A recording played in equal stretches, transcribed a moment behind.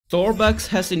Starbucks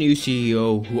has a new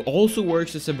CEO who also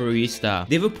works as a barista.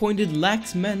 They've appointed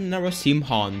Laxman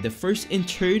Narasimhan, the first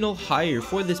internal hire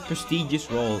for this prestigious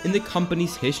role in the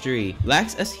company's history.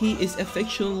 Lax, as he is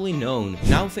affectionately known,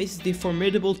 now faces the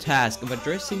formidable task of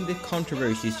addressing the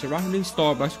controversies surrounding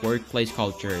Starbucks' workplace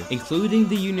culture, including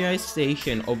the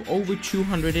unionization of over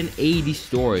 280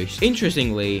 stores.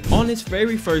 Interestingly, on its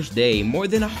very first day, more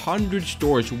than 100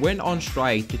 stores went on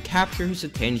strike to capture his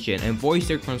attention and voice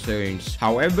their concerns.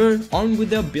 However, armed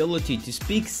with the ability to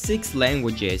speak 6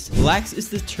 languages, Lax is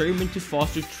determined to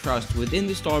foster trust within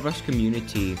the Starbucks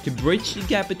community, to bridge the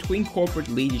gap between corporate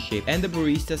leadership and the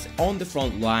baristas on the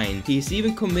front line. He is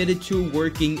even committed to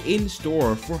working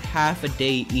in-store for half a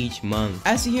day each month.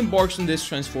 As he embarks on this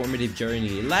transformative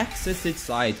journey, Lax sets its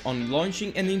sight on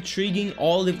launching an intriguing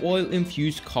olive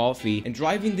oil-infused coffee and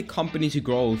driving the company's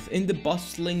growth in the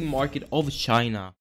bustling market of China.